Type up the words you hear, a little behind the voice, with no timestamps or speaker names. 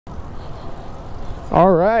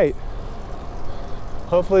All right.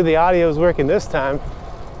 Hopefully the audio is working this time,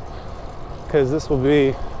 because this will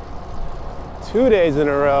be 2 days in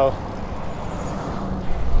a row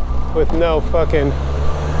with no fucking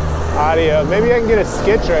audio. Maybe I can get a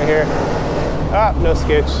sketch right here. Ah, no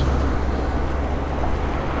sketch.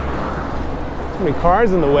 Too many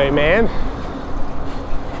cars in the way, man.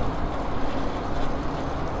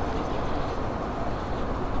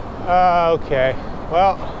 Okay,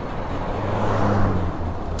 well,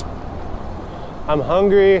 I'm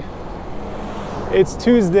hungry. It's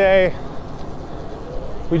Tuesday.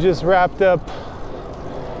 We just wrapped up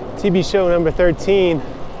TV show number 13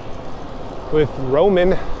 with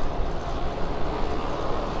Roman.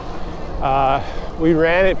 We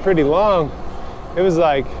ran it pretty long. It was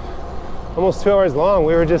like almost 2 hours long.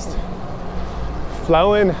 We were just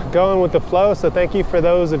flowing, going with the flow. So thank you for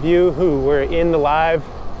those of you who were in the live.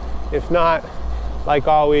 If not, like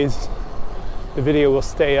always, the video will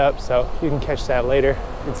stay up, so you can catch that later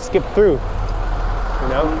and skip through, you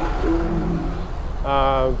know?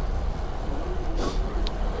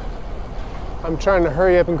 I'm trying to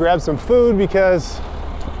hurry up and grab some food because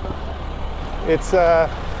it's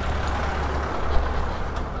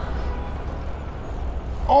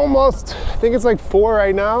almost, I think it's like 4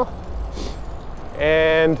 right now,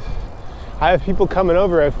 and I have people coming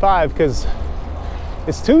over at 5 because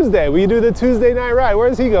it's Tuesday. We do the Tuesday night ride.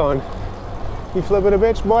 Where's he going? You flipping a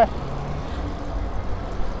bitch, boy?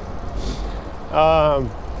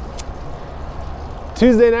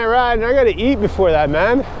 Tuesday night ride, and I gotta eat before that,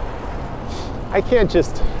 man. I can't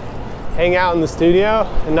just hang out in the studio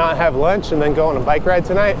and not have lunch and then go on a bike ride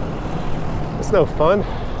tonight. It's no fun.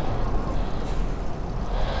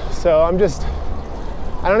 So I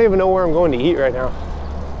don't even know where I'm going to eat right now.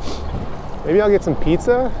 Maybe I'll get some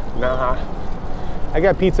pizza? Nah. I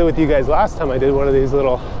got pizza with you guys last time I did one of these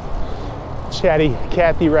little chatty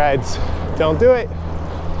Cathy rides. Don't do it.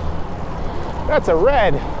 That's a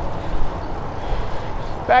red.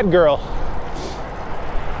 Bad girl.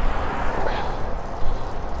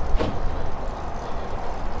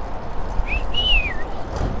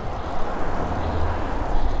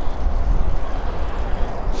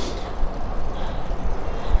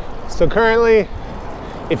 So currently,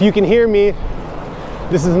 if you can hear me,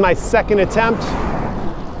 this is my second attempt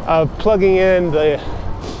of plugging in the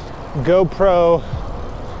GoPro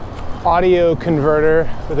audio converter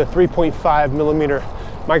with a 3.5 millimeter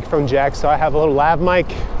microphone jack. So I have a little lav mic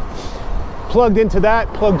plugged into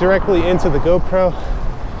that, plugged directly into the GoPro,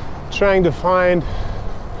 trying to find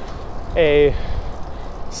a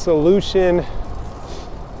solution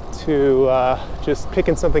to just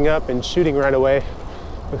picking something up and shooting right away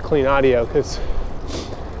with clean audio, because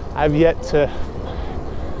I've yet to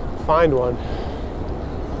find one.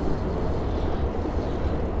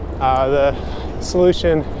 The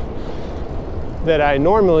solution that I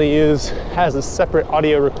normally use has a separate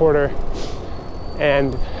audio recorder,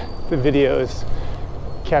 and the video is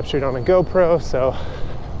captured on a GoPro, so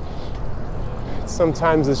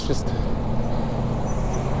sometimes it's just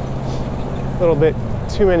a little bit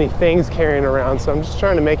too many things carrying around, so I'm just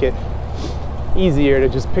trying to make it easier to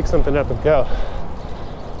just pick something up and go.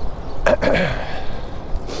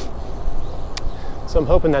 So I'm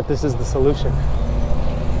hoping that this is the solution.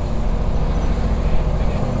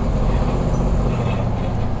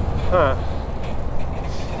 Huh.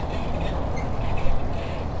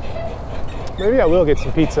 Maybe I will get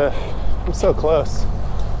some pizza. I'm so close.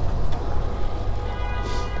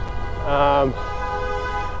 I'm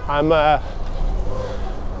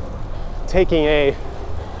taking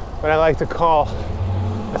what I like to call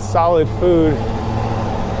a solid food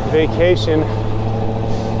vacation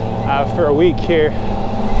for a week here,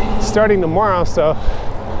 starting tomorrow, so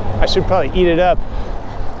I should probably eat it up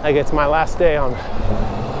like it's my last day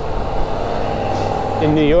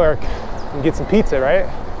in New York and get some pizza, right?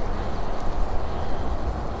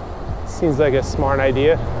 Seems like a smart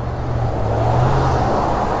idea.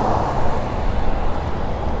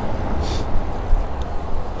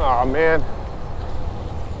 Oh man,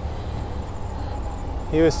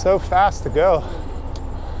 he was so fast to go.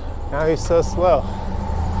 Now he's so slow.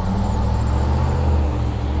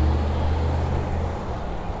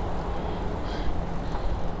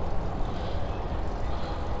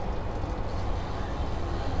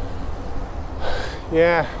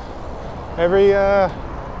 Yeah, every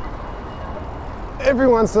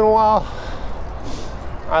once in a while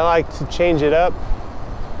I like to change it up,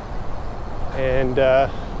 and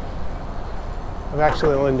I've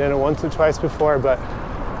actually only done it once or twice before, but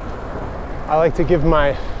I like to give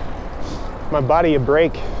my body a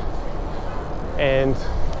break and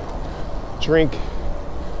drink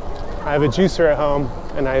I have a juicer at home,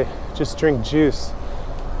 and I just drink juice,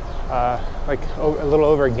 like a little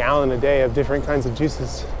over a gallon a day of different kinds of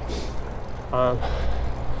juices,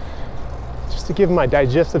 just to give my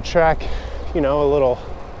digestive tract, you know, a little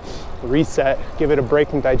reset, give it a break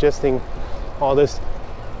from digesting all this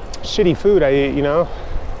shitty food I eat, you know,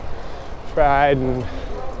 fried and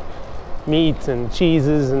meats and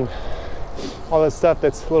cheeses and all that stuff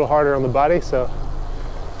that's a little harder on the body. So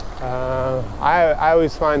I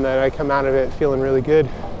always find that I come out of it feeling really good,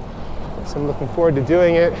 so I'm looking forward to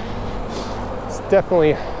doing it. It's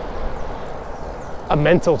definitely a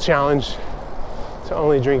mental challenge to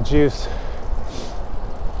only drink juice,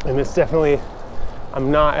 and it's definitely,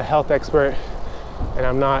 I'm not a health expert, and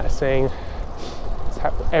I'm not saying it's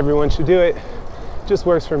how everyone should do it. It just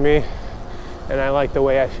works for me, and I like the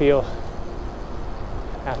way I feel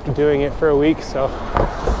after doing it for a week. So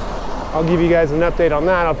I'll give you guys an update on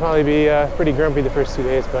that. I'll probably be pretty grumpy the first 2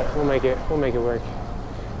 days, but we'll make it work.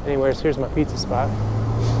 Anyways, here's my pizza spot.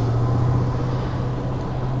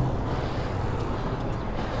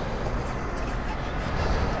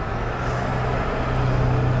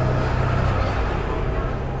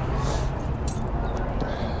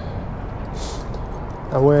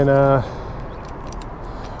 I went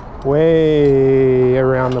way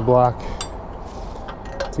around the block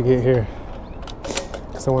to get here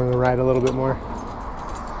because I wanted to ride a little bit more.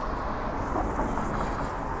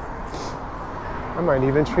 I might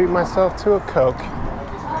even treat myself to a Coke.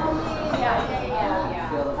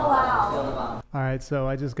 All right, so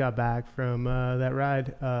I just got back from that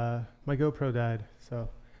ride. My GoPro died, so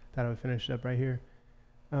thought I would finish it up right here.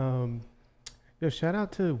 Yo, shout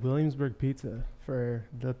out to Williamsburg Pizza for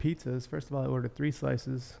the pizzas. First of all, I ordered 3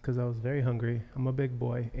 slices because I was very hungry. I'm a big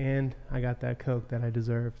boy, and I got that Coke that I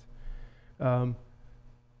deserved.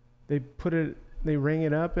 They rang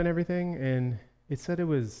it up and everything, and it said it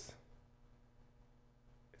was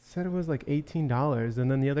like $18, and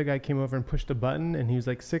then the other guy came over and pushed a button, and he was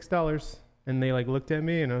like $6, and they like looked at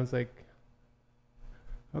me, and I was like,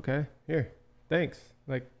 okay, here, thanks.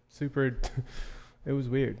 Like super, it was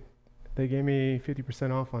weird. They gave me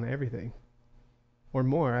 50% off on everything, or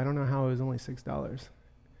more. I don't know how it was only $6,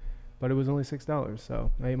 but it was only $6.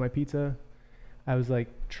 So I ate my pizza. I was like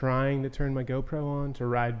trying to turn my GoPro on to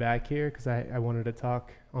ride back here because I wanted to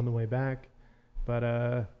talk on the way back, but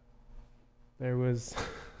there was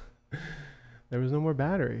no more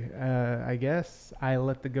battery. I guess I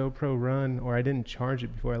let the GoPro run, or I didn't charge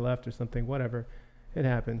it before I left or something. Whatever, it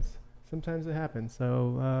happens. Sometimes it happens.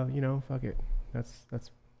 So you know, fuck it.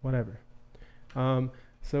 That's whatever.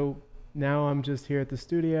 So now I'm just here at the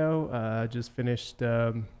studio. Just finished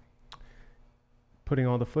putting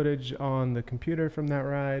all the footage on the computer from that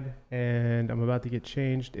ride, and I'm about to get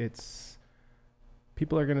changed.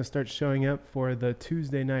 People are going to start showing up for the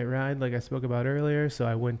Tuesday night ride like I spoke about earlier. So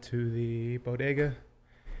I went to the bodega,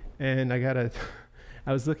 and I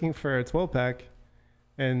was looking for a 12-pack,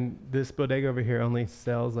 and this bodega over here only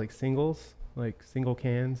sells like singles, like single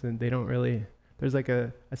cans, and they don't really, there's like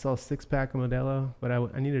I saw a 6-pack of Modelo, but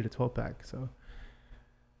I needed a 12-pack, so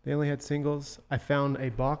they only had singles. I found a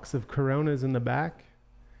box of Coronas in the back,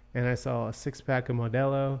 and I saw a 6-pack of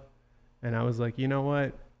Modelo, and I was like, you know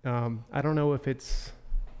what? I don't know if it's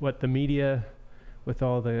what the media with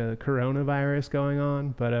all the coronavirus going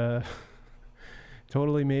on, but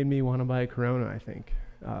totally made me want to buy a Corona, I think.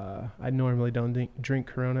 I normally don't drink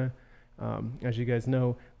Corona. As you guys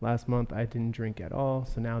know, last month I didn't drink at all,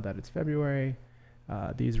 so now that it's February,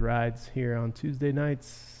 these rides here on Tuesday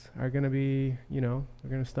nights are going to be, you know, we're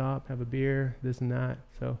going to stop, have a beer, this and that,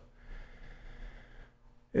 so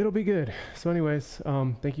it'll be good. So anyways,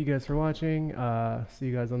 thank you guys for watching. See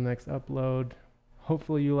you guys on the next upload.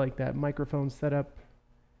 Hopefully you like that microphone setup.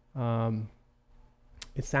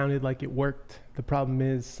 It sounded like it worked. The problem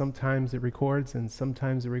is sometimes it records and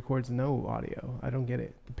sometimes it records no audio. I don't get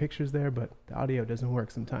it. The picture's there, but the audio doesn't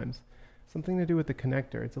work sometimes. Something to do with the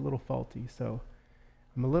connector. It's a little faulty, so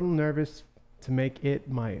I'm a little nervous to make it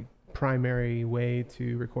my primary way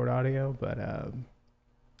to record audio, but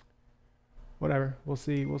whatever. We'll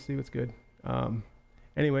see what's good.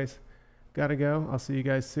 Anyways, gotta go. I'll see you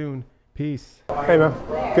guys soon. Peace. Hey man,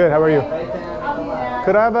 good, how are you?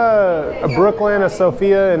 Could I have a Brooklyn, a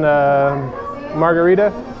Sophia, and a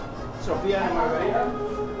Margarita? Sophia and Margarita?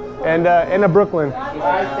 And a Brooklyn. All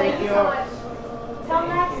right, thank you. Tell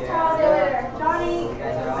Max, tell Johnny.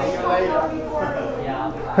 See you later.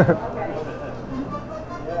 Yeah.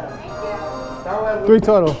 3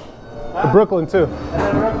 total. The Brooklyn too. And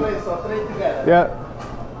a Brooklyn, so 3 together. Yeah.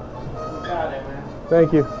 Got it, man.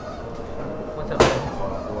 Thank you. What's up, man?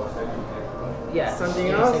 Yeah. Something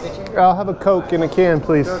Your else? signature? I'll have a Coke in a can,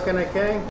 please. Coke and a can?